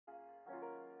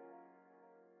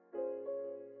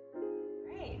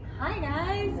Hi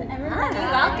guys, everybody.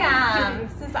 Welcome.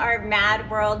 This is our Mad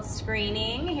World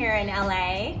screening here in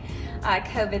LA,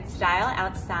 COVID style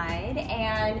outside,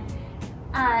 and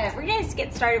we're gonna just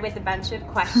get started with a bunch of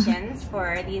questions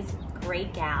for these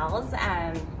great gals.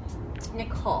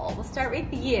 Nicole, we'll start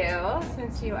with you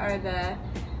since you are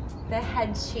the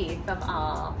head chief of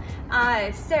all.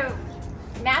 So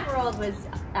Mad World was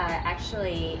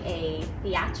actually a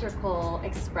theatrical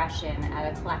expression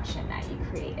of a collection that you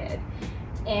created.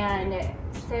 And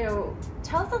so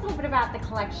tell us a little bit about the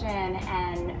collection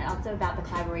and also about the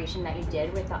collaboration that you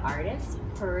did with the artists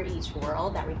for each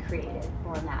world that we created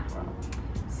for Mad World.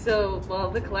 So, well,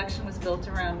 the collection was built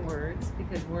around words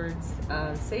because words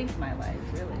saved my life,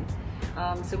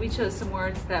 really. So we chose some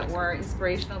words that were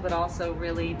inspirational but also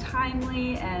really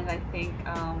timely and I think,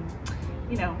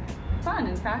 you know, fun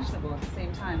and fashionable at the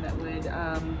same time that would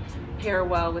pair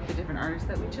well with the different artists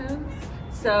that we chose.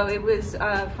 So it was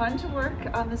fun to work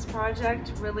on this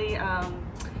project, really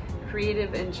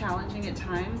creative and challenging at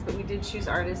times, but we did choose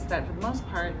artists that for the most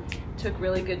part took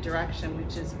really good direction,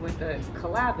 which is what the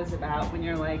collab is about when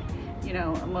you're like, you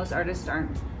know, most artists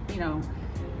aren't, you know,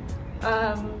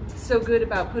 so good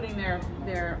about putting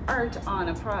their art on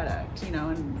a product, you know,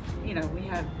 and you know, we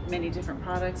have many different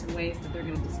products and ways that they're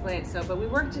going to display it. So, but we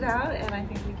worked it out, and I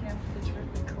think we came up with a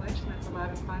terrific collection that's a lot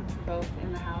of fun for both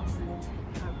in the house and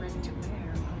ready to wear.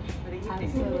 What do you think?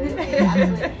 Absolutely,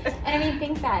 absolutely. And I mean,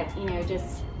 think that, you know,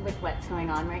 just with what's going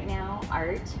on right now,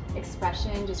 art,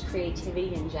 expression, just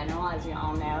creativity in general, as we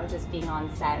all know, just being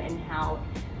on set and how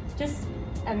just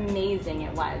amazing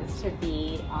it was to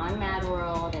be on Mad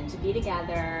World and to be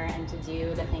together and to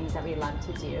do the things that we love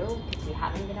to do because we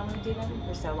haven't been able to do them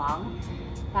for so long.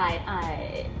 But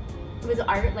was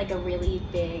art like a really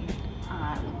big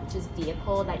just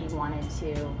vehicle that you wanted to,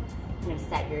 you know,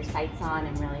 set your sights on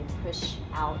and really push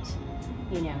out,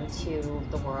 you know, to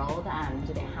the world?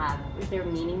 Is there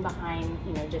meaning behind,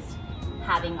 you know, just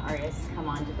having artists come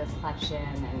onto this collection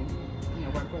and, you know,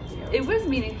 work with you? It was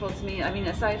meaningful to me. I mean,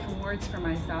 aside from words for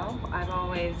myself, I've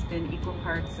always been equal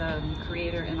parts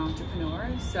creator and entrepreneur.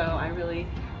 So I really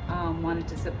wanted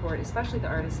to support, especially the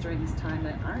artists during this time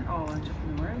that aren't all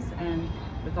entrepreneurs, and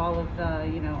with all of the,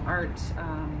 you know, art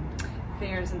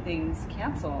fairs and things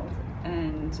canceled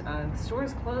and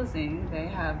stores closing, they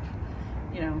have,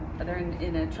 you know, they're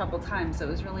in a troubled time. So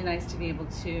it was really nice to be able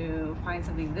to find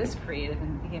something this creative,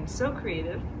 and became so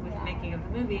creative with the making of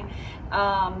the movie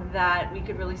that we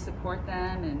could really support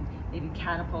them and maybe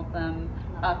catapult them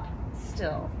up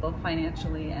still, both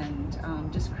financially and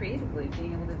just creatively,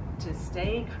 being able to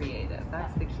stay creative.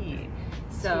 That's the key.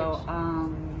 So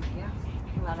yeah.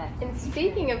 Love it. And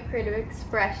speaking of creative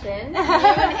expression, you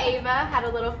and Ava had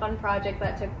a little fun project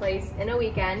that took place in a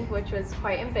weekend, which was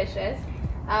quite ambitious.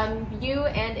 You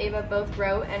and Ava both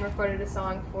wrote and recorded a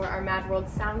song for our Mad World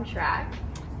soundtrack.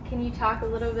 Can you talk a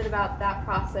little bit about that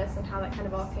process and how that kind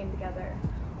of all came together?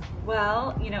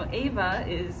 Well, you know, Ava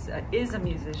is a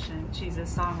musician. She's a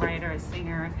songwriter, a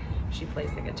singer. She plays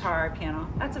the guitar, piano.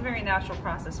 That's a very natural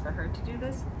process for her to do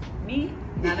this. Me,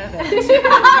 none of it.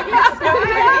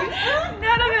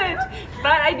 None of it.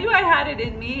 But I knew I had it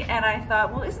in me, and I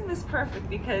thought, well, isn't this perfect?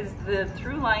 Because the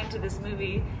through line to this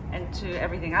movie and to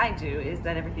everything I do is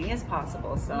that everything is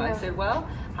possible. So I said, well,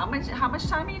 how much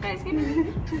time are you guys giving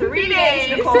me? 3 days,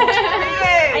 Nicole. 3 days.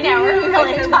 I know, we're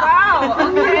really tough. Wow.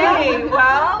 Okay.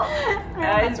 Well,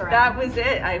 That's right. that was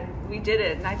it. We did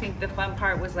it, and I think the fun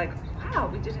part was like, wow,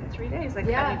 we did it in 3 days. Like,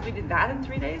 I mean, if we did that in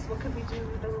 3 days, what could we do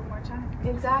with a little more time?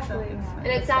 Exactly. So and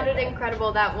it sounded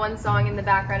incredible, that one song in the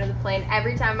background of the plane.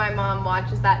 Every time my mom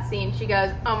watches that scene, she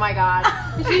goes, oh my God.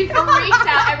 She freaks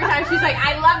out every time. She's like,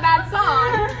 I love that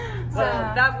song. So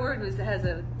that word has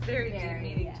a very deep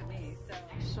meaning to me. So.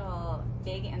 Actual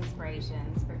big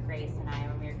inspirations for Grace and I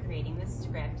when we were creating the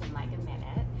script in like a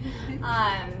minute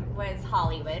was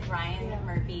Hollywood, Ryan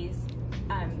Murphy's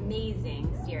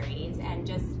amazing series, and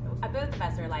just both of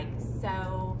us are like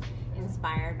so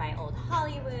inspired by old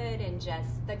Hollywood and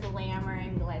just the glamour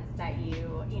and glitz that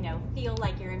you know, feel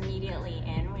like you're immediately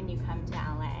in when you come to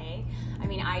LA. I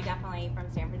mean, I definitely from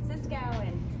San Francisco,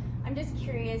 and I'm just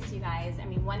curious, you guys. I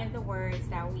mean, one of the words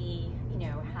that we, you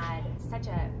know, had such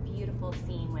a beautiful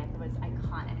scene with was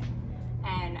iconic.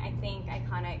 And I think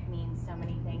iconic means so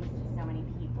many things to so many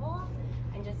people.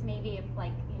 And just maybe if,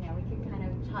 like, you know, we could kind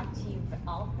of talk to you,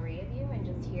 all three of you, and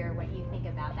just hear what you think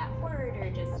about that word, or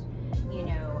just, you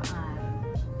know,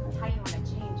 how you want to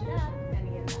change it up,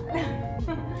 any of that.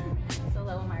 So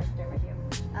Lilimar, start with you.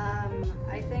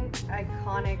 I think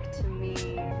iconic to me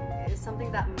is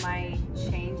something that might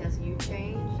change as you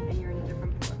change and you're in a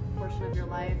different portion of your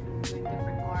life. and doing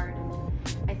different art.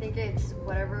 And I think it's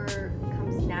whatever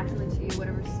comes naturally to you,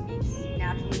 whatever speaks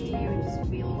naturally to you and just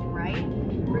feels right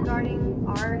regarding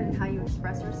art and how you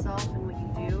express yourself and what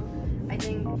you do. I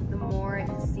think the more it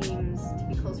seems to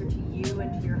be closer to you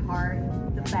and to your heart,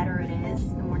 the better it is,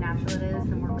 the more natural it is,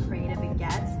 the more creative it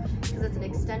gets, because it's an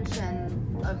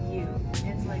extension of you.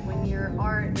 It's like when your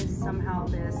art is somehow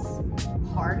this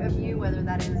part of you, whether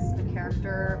that is a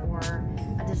character or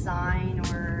a design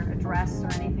or a dress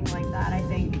or anything like that, I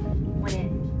think when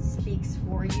it speaks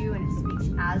for you and it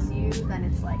speaks as you, then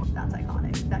it's like, that's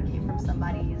iconic. That came from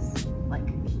somebody's, like,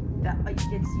 that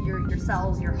it's your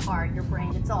cells, your heart, your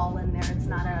brain, it's all in there. It's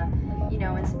not a, you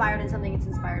know, inspired in something, it's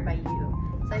inspired by you.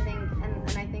 So I think,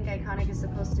 and I think iconic is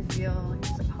supposed to feel,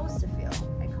 you're supposed to feel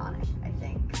iconic, I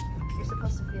think. You're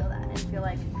supposed to feel that and feel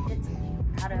like it's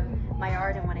out of my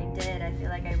art and what I did. I feel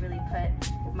like I really put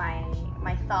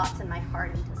my thoughts and my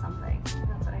heart into something.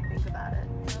 That's what I think about it.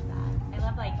 I love that. I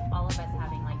love like all of us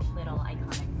having like little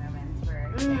iconic moments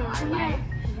for you know, our life.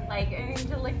 Like, I mean,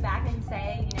 to look back and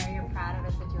say, you know, you're proud of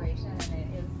a situation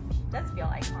and it does feel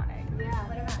iconic. Yeah.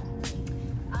 What about Tiffany?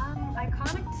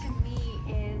 Iconic to me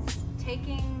is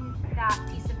taking that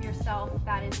piece of yourself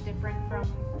that is different from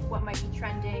what might be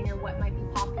trending or what might be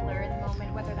popular in the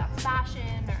moment, whether that's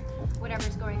fashion or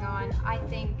whatever's going on. I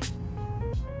think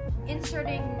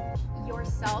inserting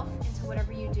yourself into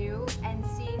whatever you do and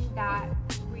seeing that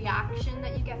reaction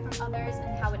that you get from others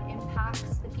and how it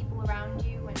impacts the people around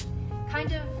you, and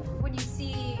kind of when you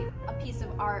see a piece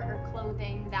of art or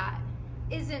clothing that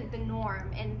isn't the norm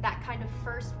and that kind of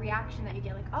first reaction that you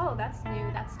get, like, oh, that's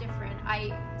new, that's different.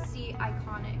 I see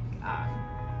iconic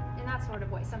in that sort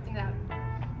of way, something that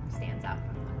stands out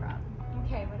from the crowd.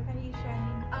 Okay, what about you,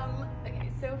 Charlene? Okay,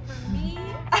 so for me,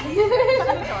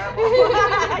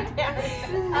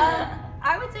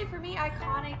 I would say for me,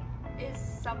 iconic is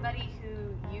somebody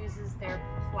who uses their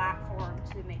platform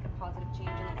to make a positive change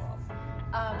in the world.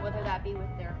 Whether that be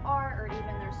with their art or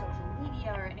even their social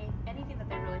media or anything that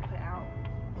they really put out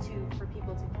for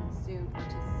people to consume or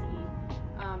to see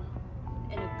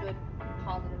in a good,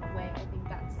 positive way. I think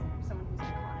that's someone who's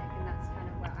iconic, and that's kind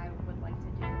of what I would like to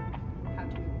do. How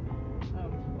to,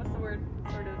 what's the word?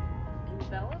 Sort of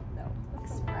envelop? No.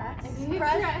 Express being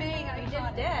iconic. You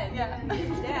just did. Yeah. You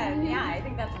just did. Yeah, I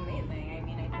think that's amazing. I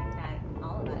mean, I think that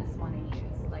all of us want to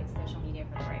use like social media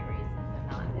for the right reasons and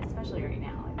not, especially right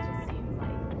now. It just seems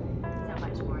like so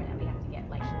much more that we have to get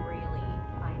like really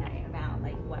finite about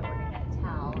like what we're going to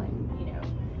tell and, you know,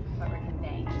 what we're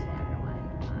conveying to everyone.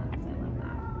 So I love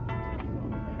that.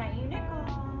 What about you, Nicole?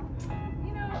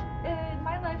 You know, in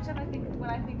my lifetime, I think when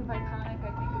I think of iconic,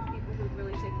 I think of people who've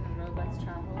really taken the road less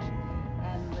traveled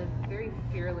and lived very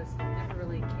fearlessly, never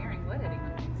really caring what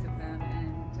anyone thinks of them,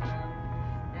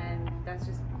 and that's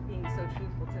just being so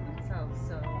truthful to themselves.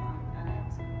 So,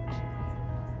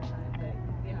 but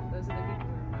yeah, those are the people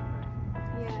we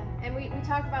remember. Yeah, and we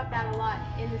talk about that a lot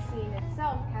in the scene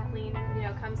itself. Kathleen, you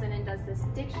know, comes in and does this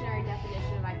dictionary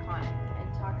definition of iconic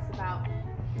and talks about,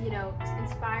 you know,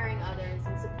 inspiring others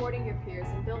and supporting your peers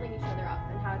and building each other up,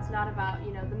 and how it's not about,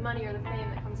 you know, the money or the fame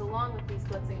that comes along with these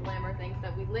glitz and glamour things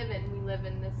that we live in. We live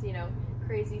in this, you know,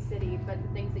 crazy city, but the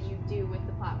things that you do with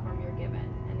the platform you're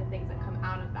given and the things that come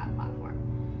out of that platform.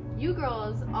 You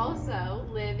girls also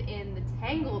live in the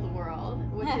Tangled world,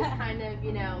 which is kind of,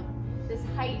 you know, this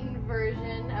heightened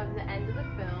version of the end of the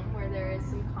film where there is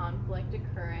some conflict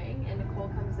occurring, and Nicole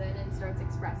comes in and starts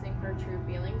expressing her true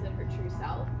feelings and her true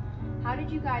self. How did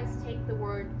you guys take the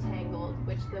word tangled,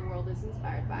 which the world is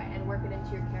inspired by, and work it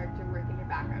into your character, work in your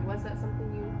background? Was that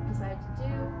something you decided to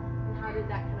do, and how did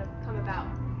that kind of come about?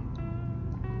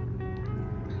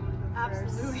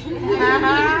 Absolutely.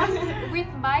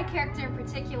 With my character in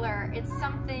particular, it's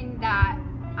something that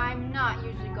I'm not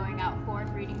usually going out for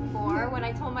and reading for. When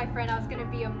I told my friend I was going to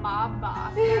be a mob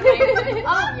boss, they were like,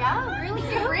 oh yeah, really?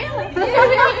 You really?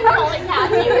 Holy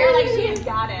Kathy, you're like, she's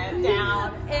got it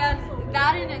down. And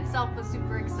that in itself was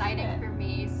super exciting for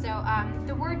me. So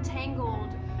the word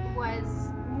tangled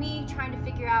was me trying to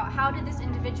figure out, how did this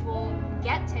individual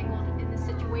get tangled in this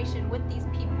situation with these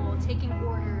people taking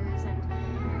orders. And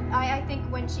I think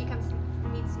when she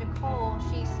meets Nicole,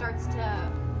 she starts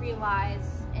to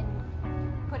realize and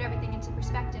put everything into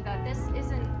perspective that this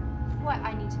isn't what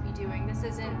I need to be doing. This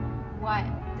isn't the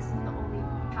only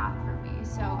path for me.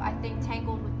 So I think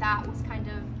tangled with that was kind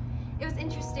of, it was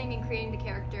interesting in creating the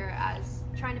character as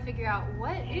trying to figure out,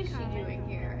 what is she doing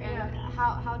here, and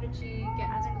how did she get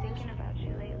into I've been thinking about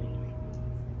you lately.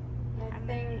 I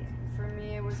think for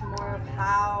me it was more of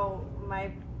how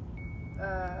my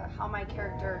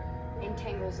character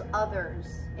entangles others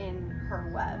in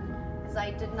her web, because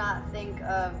I did not think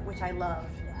of, which I loved,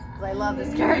 because I love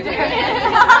this character.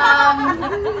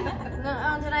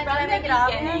 No, did I make it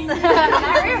obvious?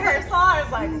 At rehearsal, I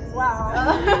was like, wow.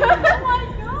 Oh my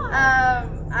god.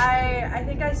 I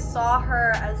think I saw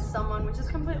her as someone, which is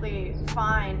completely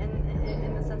fine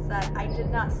in the sense that I did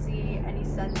not see any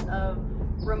sense of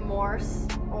remorse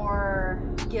or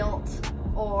guilt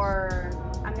or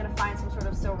I'm gonna find some sort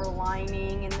of silver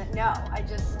lining. And no,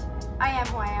 I am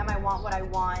who I am. I want what I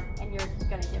want, and you're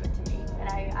gonna give it to me. And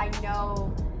I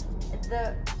know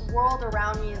the world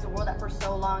around me is a world that for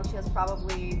so long she has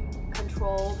probably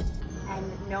controlled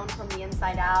and known from the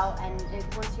inside out, and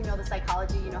once you know the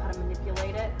psychology, you know how to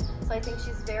manipulate it. So I think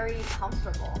she's very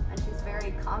comfortable and she's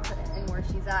very confident in where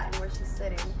she's at and where she's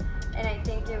sitting. And I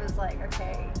think it was like,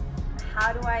 okay,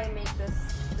 how do I make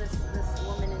this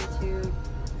woman into,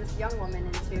 this young woman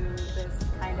into this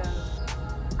kind of,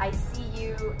 I see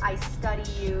you, I study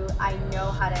you, I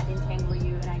know how to entangle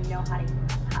you, and I know how to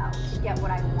get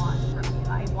what I want from you.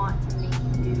 I want to make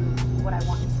you do what I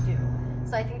want you to do.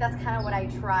 So I think that's kind of what I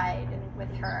tried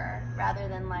with her, rather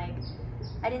than like,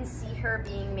 I didn't see her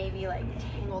being maybe like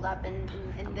tangled up in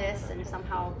this and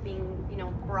somehow being, you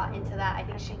know, brought into that. I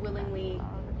think she willingly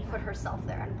put herself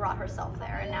there and brought herself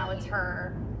there, and now it's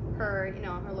her, you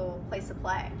know, her little place to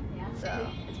play. Yeah. So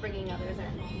it's bringing others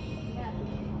in. Yeah.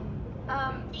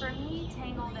 For me,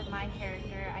 tangled in my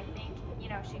character, I think, you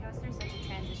know, she goes through such a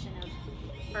transition of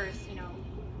first, you know,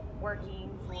 working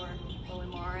for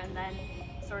Lilimar and then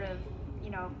sort of,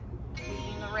 you know,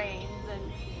 leading the reins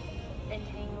and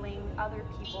entangling other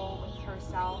people with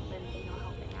herself and, you know,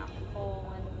 helping out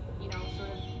Nicole and, you know,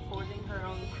 sort of forging her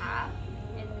own path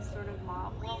in this sort of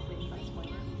mob world. Please, like,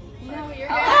 spoiler. No, you're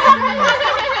good.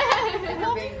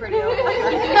 You're being pretty open.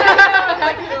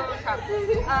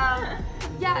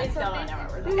 Yeah, Still don't know what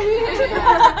we're doing.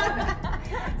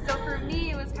 So for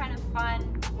me, it was kind of fun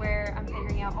where I'm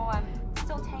figuring out, oh, I'm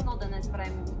still tangled in this, but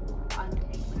I'm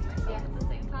untangling myself at the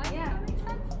same time. Yeah. Does that make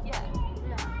sense? Yeah.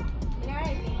 You know what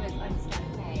I think was, I'm just going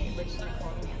to say, which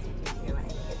Nicole can answer to too, and I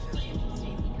think it's really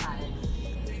interesting because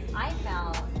I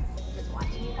felt, just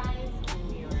watching you guys when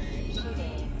we were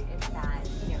shooting, is that,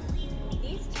 you know,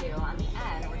 these two on the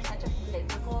end were such a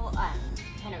physical,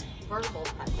 kind of verbal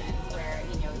presence where,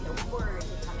 you know, the words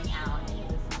were coming out and it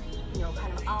was, you know,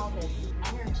 kind of all this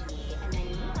energy, and then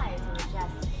you guys were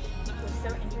just, it was so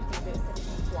interesting, it was such a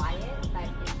quiet but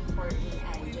important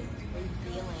and just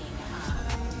revealing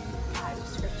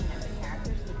description of the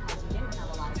characters because you didn't have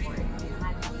a lot of words. You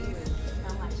had to use so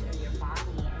much of your body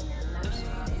and your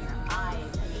emotions and your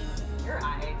eyes. I mean, your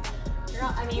eyes.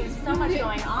 I mean, there's so much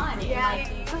going on in like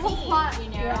these scenes, you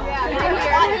know.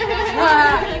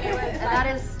 That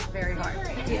is very hard.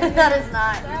 That is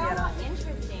not easy at all.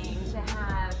 Interesting to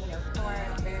have, you know, four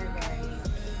very, very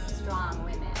strong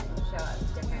women show up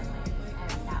differently,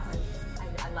 and that was,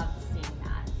 I loved seeing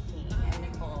that scene. And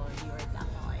Nicole, you were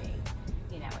definitely,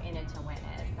 you know, in it to win it.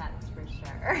 That's for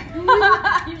sure.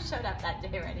 You showed up that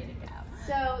day ready to go.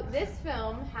 So this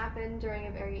film happened during a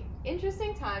very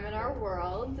interesting time in our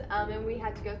world, and we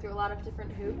had to go through a lot of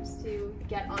different hoops to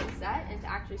get on set and to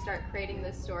actually start creating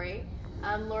this story.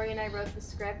 Lauri and I wrote the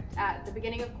script at the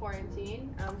beginning of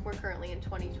quarantine. We're currently in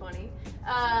 2020,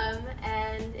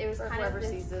 and it was Or kind of whoever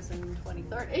sees this in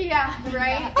 2030. Yeah,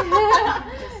 right.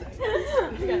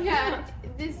 Yeah,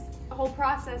 this whole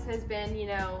process has been, you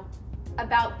know,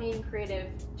 about being creative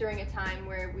during a time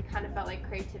where we kind of felt like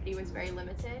creativity was very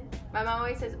limited. My mom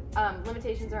always says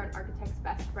limitations are an architect's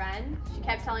best friend. She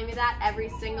kept telling me that every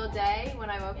single day when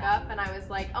I woke up, and I was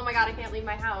like, oh my god, I can't leave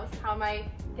my house. How am I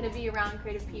going to be around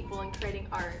creative people and creating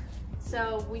art?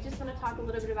 So we just want to talk a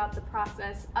little bit about the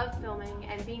process of filming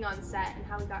and being on set and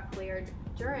how we got cleared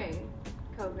during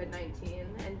COVID-19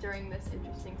 and during this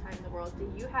interesting time in the world. Do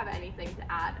you have anything to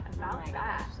add about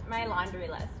that? Gosh, my laundry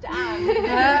list.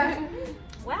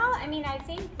 Well, I mean, I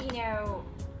think, you know,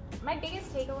 my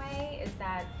biggest takeaway is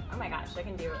that, oh my gosh, I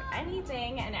can do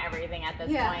anything and everything at this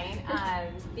point.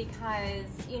 Because,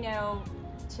 you know,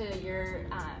 to your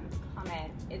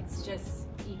comment, it's just,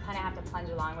 you kind of have to plunge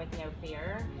along with no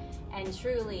fear. And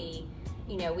truly,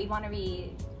 you know, we want to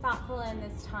be thoughtful in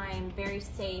this time, very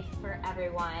safe for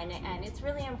everyone, and it's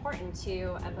really important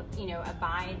to, you know,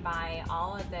 abide by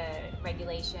all of the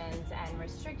regulations and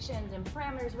restrictions and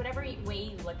parameters, whatever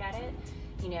way you look at it.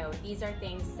 You know, these are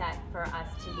things set for us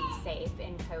to be safe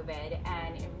in COVID,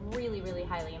 and really, really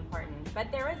highly important.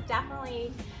 But there was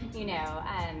definitely, you know,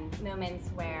 moments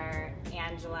where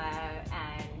Angela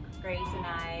and Grace and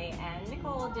I and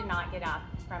Nicole did not get up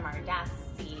from our desk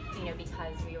seat, you know,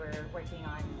 because we were working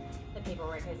on the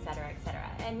paperwork, et cetera, et cetera.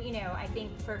 And, you know, I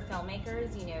think for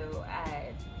filmmakers, you know,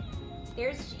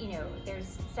 there's, you know,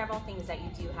 there's several things that you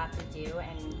do have to do,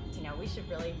 and, you know, we should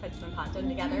really put some content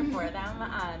together for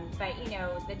them. But, you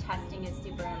know, the testing is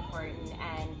super important,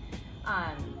 and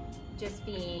just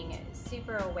being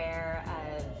super aware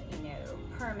of, you know,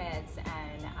 permits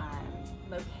and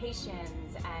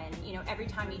locations, and, you know, every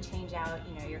time you change out,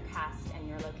 you know, your cast and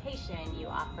your location, you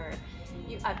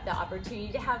have the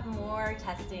opportunity to have more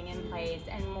testing in place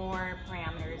and more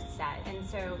parameters set. And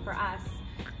so for us,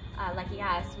 lucky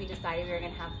us, we decided we were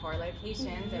going to have 4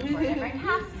 locations and 4 different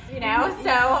casts, you know,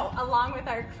 so along with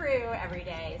our crew every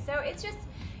day. So it's just,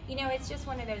 you know, it's just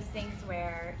one of those things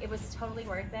where it was totally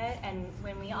worth it. And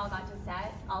when we all got to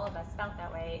set, all of us felt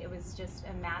that way. It was just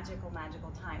a magical,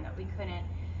 magical time that we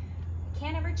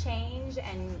can't ever change,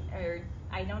 or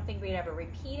I don't think we'd ever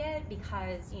repeat it,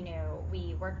 because, you know,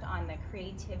 we worked on the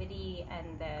creativity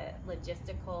and the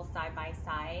logistical side by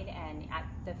side and at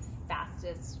the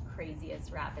fastest,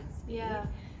 craziest, rapid speed. Yeah.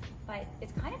 But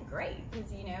it's kind of great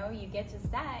because, you know, you get to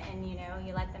set and, you know,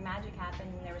 you let the magic happen,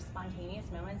 and there were spontaneous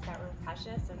moments that were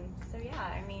precious. And so, yeah,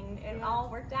 I mean, it all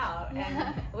worked out.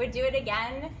 And would do it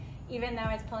again, even though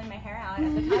I was pulling my hair out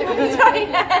at the time I was doing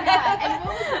it. Yeah. And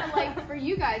what was it like for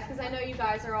you guys? Because I know you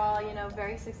guys are all, you know,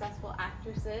 very successful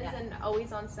actresses and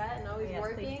always on set and always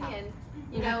working. And,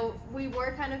 you know, we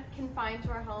were kind of confined to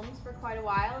our homes for quite a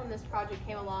while, and this project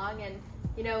came along. And,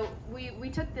 you know, we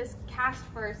took this cast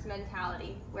first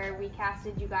mentality where we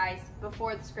casted you guys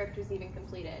before the script was even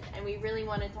completed. And we really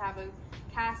wanted to have a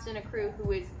cast and a crew who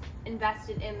was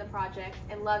invested in the project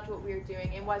and loved what we were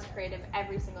doing and was creative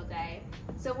every single day.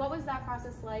 So what was that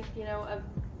process like, you know, of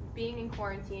being in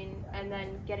quarantine and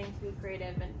then getting to be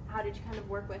creative, and how did you kind of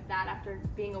work with that after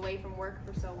being away from work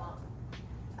for so long?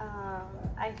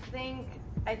 I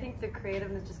think the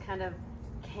creativeness just kind of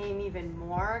came even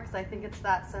more, because I think it's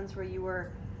that sense where you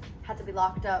had to be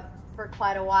locked up for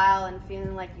quite a while and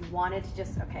feeling like you wanted to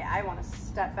just, okay, I want to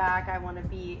step back, I want to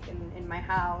be in my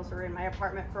house or in my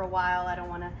apartment for a while, I don't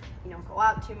want to, you know, go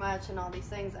out too much and all these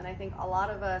things. And I think a lot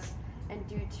of us, and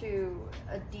due to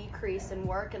a decrease in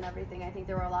work and everything, I think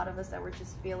there were a lot of us that were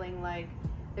just feeling like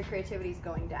the creativity's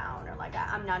going down, or like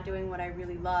I'm not doing what I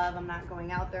really love, I'm not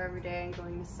going out there every day and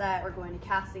going to set or going to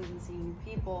castings and seeing new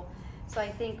people. So I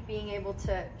think being able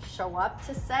to show up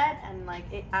to set and like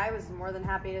I was more than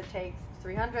happy to take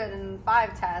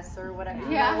 305 tests or whatever,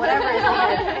 whatever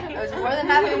is needed. I was more than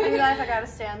happy to do that. If I got to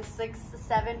stand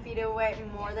 6-7 feet away,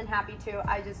 more than happy to.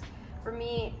 For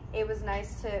me, it was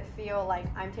nice to feel like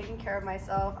I'm taking care of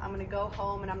myself. I'm gonna go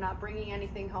home and I'm not bringing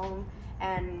anything home,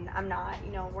 and I'm not,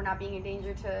 you know, we're not being in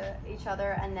danger to each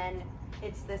other. And then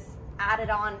it's this added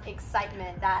on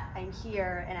excitement that I'm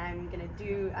here and I'm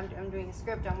doing a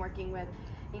script, I'm working with,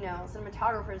 you know,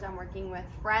 cinematographers, I'm working with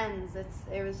friends.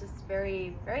 It was just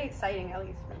very, very exciting, at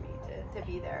least for me, to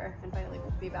be there and finally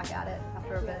be back at it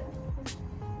after a bit.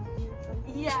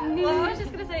 Yeah, well, I was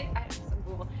just gonna say,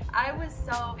 I was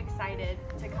so excited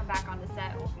to come back on the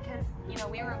set because, you know,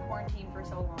 we were in quarantine for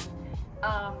so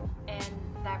long, and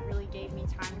that really gave me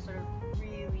time to sort of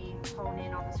really hone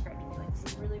in on the script and be like,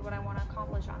 this is really what I want to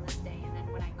accomplish on this day. And then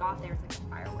when I got there, it's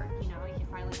like a firework, you know, you can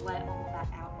finally let all of that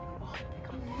out.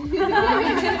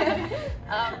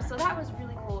 So that was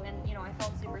really cool, and, you know, I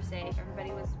felt super safe.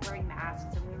 Everybody was wearing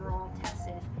masks, and we were all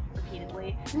tested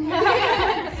repeatedly,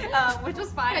 which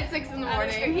was fine. At 6 in the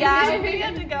morning. Yeah, we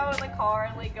had to go in the car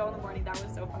and like go in the morning. That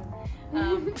was so fun.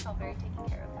 I felt very taken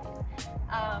care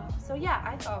of. So yeah,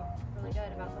 I felt really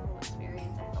good about the whole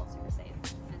experience. I felt super safe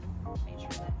and made sure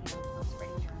that, you know, no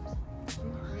spreading germs.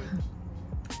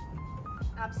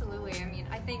 Absolutely. I mean,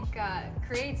 I think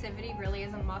creativity really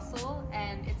is a muscle,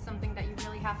 and it's something that you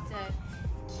really have to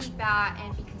keep at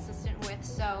and be consistent with.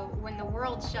 So when the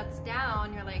world shuts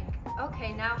down, you're like,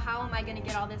 okay, now how am I going to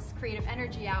get all this creative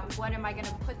energy out? What am I going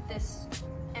to put this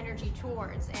energy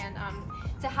towards? And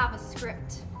to have a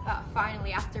script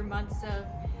finally, after months of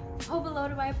below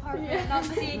to my apartment, not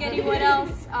seeing anyone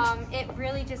else, it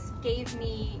really just gave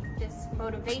me this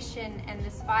motivation and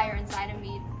this fire inside of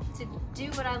me to do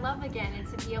what I love again, and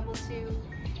to be able to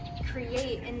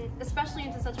create, and especially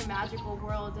into such a magical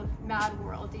world of Mad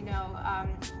World, you know.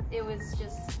 It was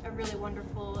just a really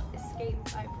wonderful escape,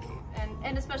 I believe,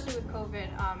 and especially with COVID,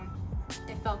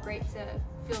 it felt great to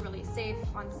feel really safe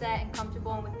on set and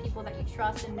comfortable, and with people that you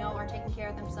trust and know are taking care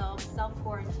of themselves,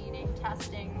 self-quarantining,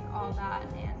 testing, all that.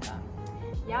 And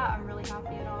yeah, I'm really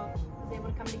happy it all was able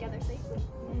to come together safely.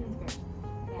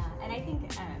 Yeah, and I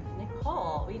think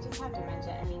Nicole, we just have to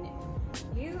mention, I mean,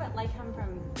 you like come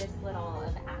from this little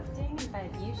of acting, but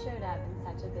you showed up in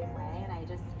such a big way, and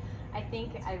I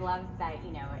think I love that,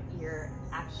 you know, your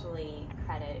actually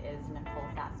credit is Nicole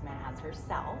Sassaman as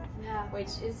herself,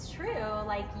 which is true.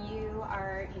 Like, you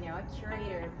are, you know, a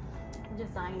curator,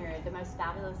 designer, the most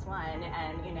fabulous one,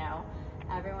 and, you know,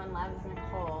 everyone loves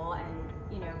Nicole, and,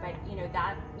 you know, but, you know,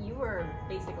 that you were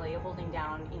basically holding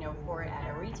down, you know, for it at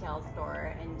a retail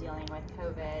store and dealing with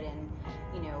COVID and,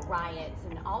 you know, riots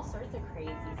and all sorts of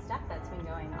crazy stuff that's been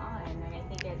going on. And I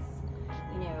think it's,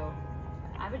 you know,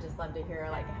 I would just love to hear,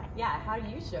 like, yeah, how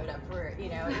you showed up for, you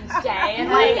know, each day,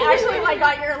 and, like, actually, like,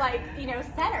 got your, like, you know,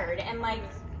 centered, and, like,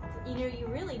 you know, you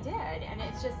really did, and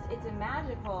it's just, it's a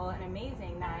magical and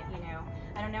amazing that, you know,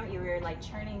 I don't know what you were, like,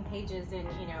 churning pages in,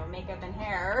 you know, makeup and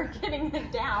hair, or getting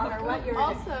it down, or what you were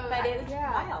also, doing, but it's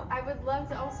wild. I would love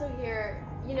to also hear,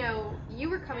 you know, you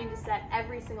were coming to set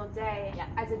every single day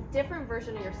as a different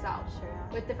version of yourself,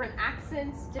 with different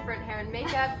accents, different hair and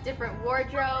makeup, different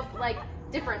wardrobe, like,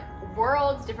 different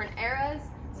worlds, different eras.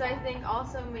 So I think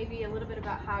also maybe a little bit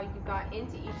about how you got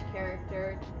into each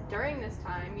character during this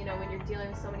time, you know, when you're dealing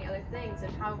with so many other things,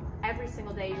 and how every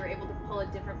single day you were able to pull a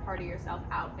different part of yourself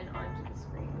out and onto the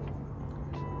screen.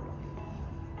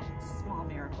 Small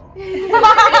miracle.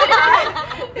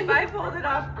 If I pulled it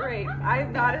off, great.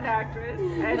 I'm not an actress,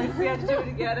 and if we had to do it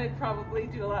again, I'd probably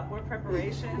do a lot more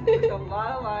preparation. There's a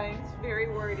lot of lines, very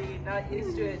wordy, not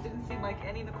used to it. Didn't seem like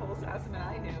any Nicole Sassaman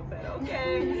I knew, but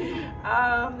okay.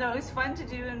 No, it was fun to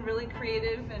do and really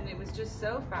creative, and it was just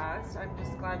so fast. I'm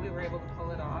just glad we were able to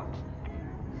pull it off.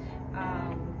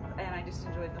 And I just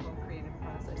enjoyed the whole creative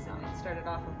process. And it started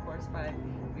off, of course, by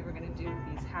we were going to do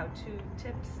these how-to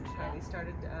tips. Is how we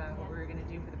started what we were going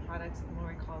to do for the products. And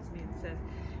Lauri calls me and says,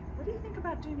 "What do you think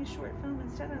about doing a short film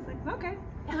instead?" I was like, "Okay."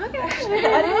 Okay. She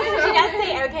does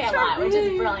say okay a lot, which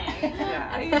is brilliant.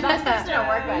 Yeah, It's the best person to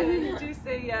work with. You do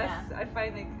say yes. Yeah. I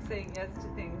find that saying yes to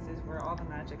things is where all the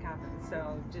magic happens.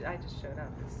 So I just showed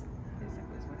up. Is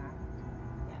basically what happened.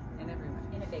 Yeah, in every way.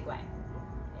 In a big way.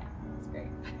 Yeah, it's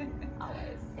great.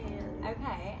 Always.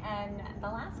 Okay, and the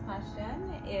last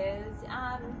question is,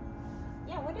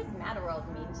 what does Mad World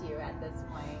mean to you at this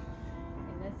point?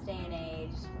 In this day and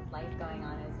age, with life going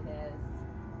on as it is,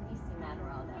 what do you see Mad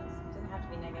World as? It doesn't have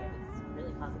to be negative, it's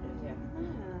really positive too.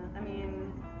 I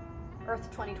mean, Earth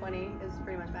 2020 is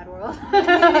pretty much Mad World.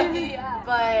 Yeah.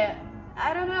 But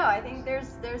I don't know. I think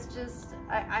there's just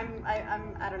I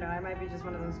don't know. I might be just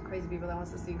one of those crazy people that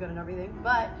wants to see good in everything.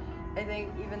 But I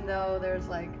think even though there's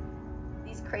like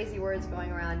these crazy words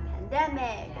going around,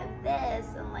 pandemic and this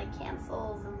and like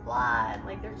cancels and blah, and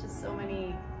like there's just so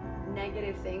many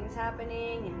negative things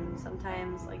happening, and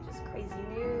sometimes like just crazy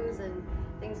news and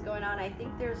things going on. I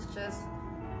think there's just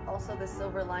also the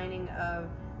silver lining of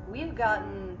we've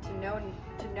gotten to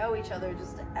know each other,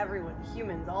 just everyone,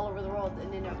 humans all over the world,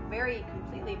 and in a very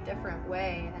completely different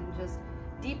way, and just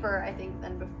deeper, I think,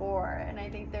 than before. And I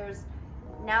think there's,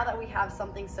 now that we have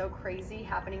something so crazy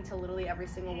happening to literally every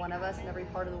single one of us in every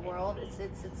part of the world,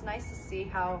 it's nice to see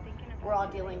how we're all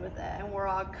dealing with it, and we're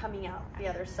all coming out the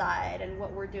other side, and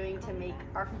what we're doing to make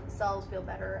ourselves feel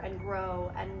better and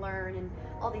grow and learn and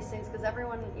all these things. Because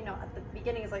everyone, you know, at the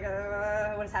beginning is like,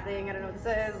 what is happening? I don't know what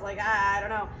this is. Like, I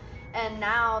don't know. And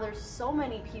now there's so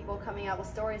many people coming out with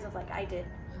stories of like, I did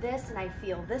this and I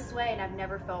feel this way, and I've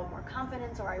never felt more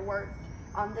confidence, or I worked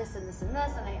on this and this and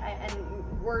this,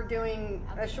 and we're doing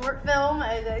a short film.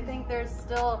 I think there's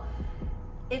still,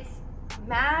 it's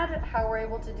mad how we're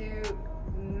able to do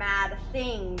mad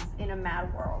things in a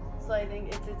mad world. So I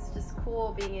think it's just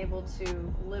cool being able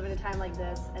to live in a time like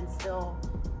this and still,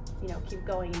 you know, keep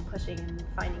going and pushing and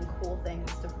finding cool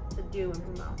things to do and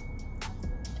promote.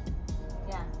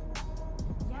 Yeah.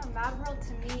 Yeah, Mad World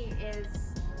to me is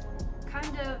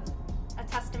kind of a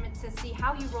testament to see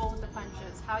how you roll with the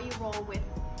punches, how you roll with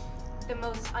the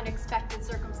most unexpected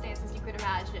circumstances you could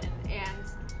imagine. And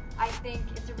I think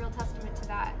it's a real testament to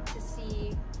that, to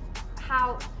see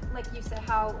how, like you said,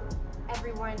 how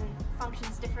everyone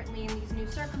functions differently in these new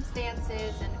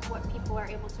circumstances, and what people are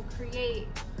able to create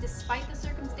despite the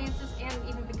circumstances and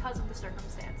even because of the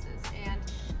circumstances, and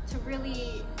to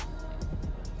really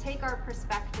take our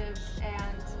perspectives.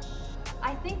 And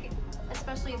I think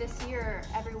especially this year,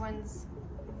 everyone's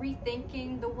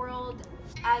rethinking the world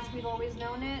as we've always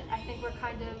known it. I think we're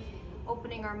kind of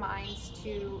opening our minds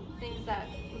to things that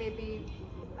maybe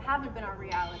haven't been our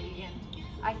reality, and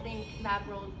I think Mad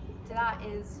World to that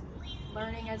is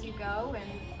learning as you go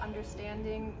and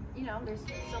understanding, you know, there's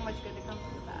so much good to come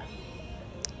from the bad.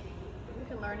 We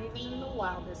can learn even in the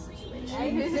wildest situations.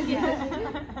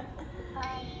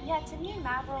 Yeah, to me,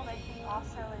 Mad World, I think,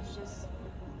 also is just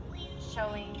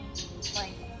showing,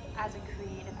 like, as a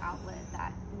creative outlet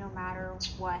that no matter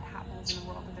what happens in the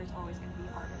world, that there's always going to be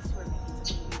artists who are making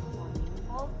something beautiful and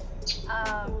meaningful.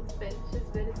 Old bitch is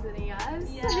visiting us.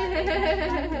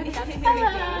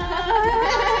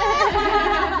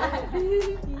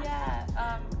 Yeah.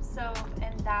 So,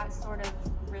 and that sort of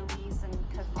release and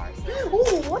catharsis.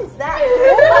 Ooh, what is that?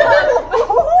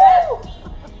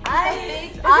 I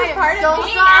am part so of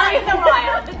me sorry. In the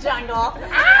wild, the jungle.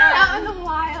 out in the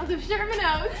wild of Sherman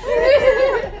Oaks.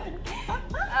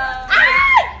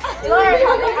 Lauri,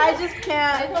 I just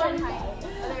can't. It's on high. Oh,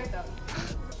 there it goes.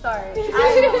 Sorry.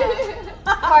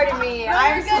 Pardon me.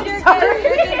 I'm so sorry.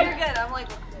 You're good. I'm like,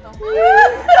 don't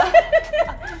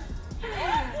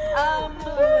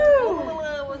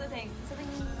what was the thing?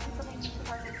 Something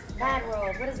catharsis. Mad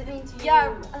world. What does it mean to you?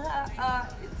 Yeah,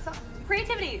 it's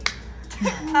creativity.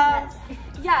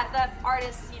 Yeah, that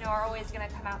artists, are always going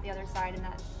to come out the other side, and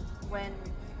that when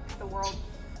the world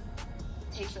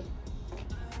takes them,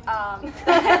 that,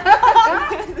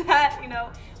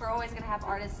 we're always going to have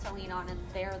artists to lean on, and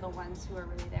they're the ones who are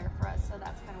really there for us. So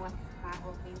that's kind of what Mad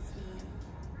World means to me.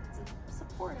 It's a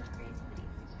support of creativity.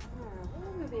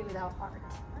 What would be without art?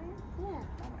 Yeah.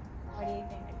 What do you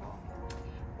think, Nicole?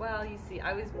 Well, you see,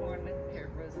 I was born with a pair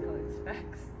of rose-colored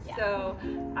specs, Yeah. so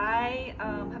I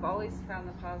have always found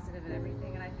the positive in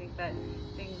everything, and I think that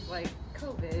things like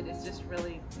COVID is just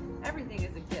really, everything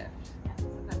is a gift.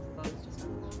 Sometimes the blows just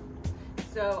aren't blown.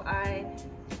 So I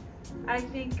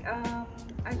think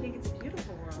it's a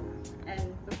beautiful world,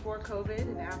 and before COVID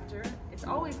and after, it's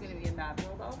always going to be a mad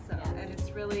world also, and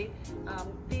it's really,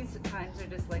 these times are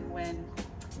just like when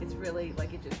it's really,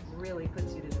 like it just really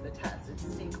puts you to the test. It's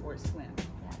sink or swim.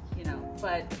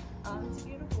 But it's a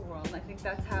beautiful world, and I think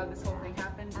that's how this whole thing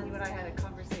happened. You and I had a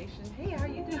conversation. Hey, how are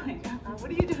you doing? What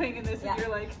are you doing in this? And you're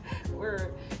like, we're,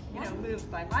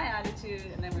 moved by my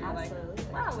attitude, and then we were like,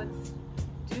 wow, let's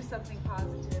do something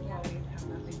positive while we have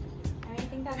nothing to do. I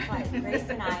think that's what Grace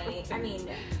and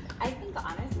I think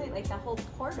honestly, like the whole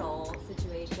portal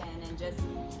situation and just,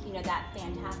 that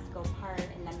fantastical part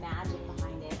and the magic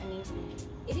behind it. I mean,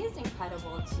 it is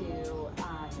incredible to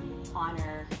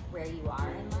honor where you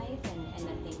are in life and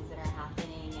the things that are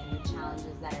happening and the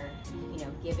challenges that are,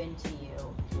 given to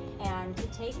you. And to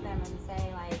take them and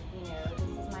say, like, this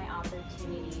is my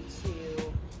opportunity to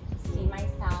see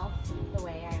myself the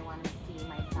way I want to see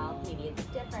myself. Maybe it's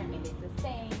different, maybe it's the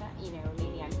same,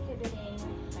 maybe I'm pivoting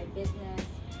my business.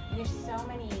 And there's so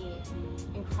many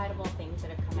incredible things that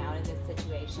have come out of this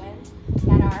situation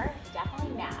that are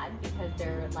definitely mad because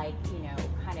they're like,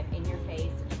 kind of in your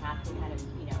face and you have to kind of,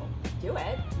 do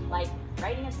it. Like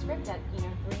writing a script at, 3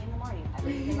 in the morning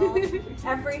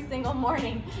every single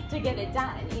morning to get it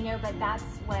done, but that's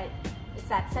what, it's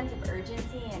that sense of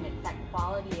urgency and it's that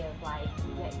quality of like,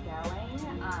 get going.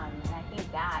 And I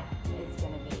think that is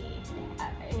going to be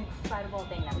an incredible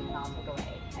thing that we can all take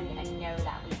away and know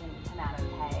that we can come out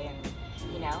okay. And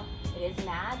it is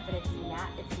mad, but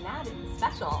it's mad and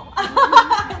special.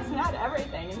 It's not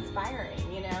everything, inspiring,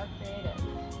 creative.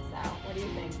 So what do you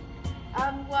think?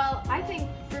 Well, I think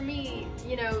for me,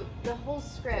 the whole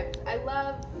script, I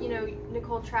love,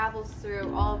 Nicole travels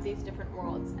through all of these different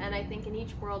worlds, and I think in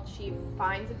each world she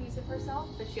finds a piece of herself,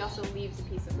 but she also leaves a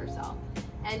piece of herself.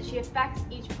 And she affects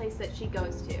each place that she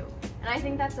goes to. And I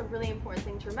think that's a really important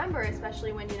thing to remember,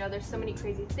 especially when, there's so many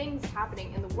crazy things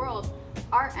happening in the world.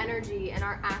 Our energy and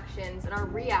our actions and our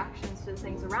reactions to the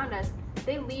things around us,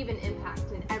 they leave an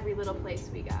impact in every little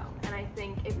place we go. And I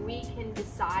think if we can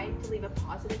decide to leave a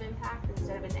positive impact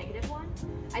instead of a negative one,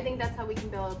 I think that's how we can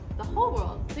build the whole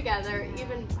world together,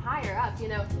 even higher up.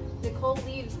 Nicole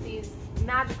leaves these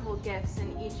magical gifts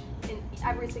in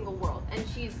every single world, and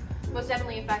she's most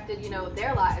definitely affected,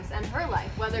 their lives and her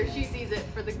life, whether she sees it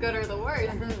for the good or the worse.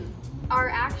 Our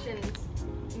actions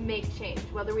make change,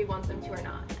 whether we want them to or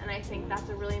not. And I think that's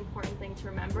a really important thing to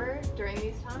remember during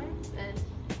these times. And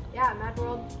yeah, Mad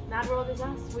World is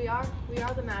us. We are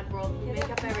the Mad World. We make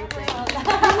up everything.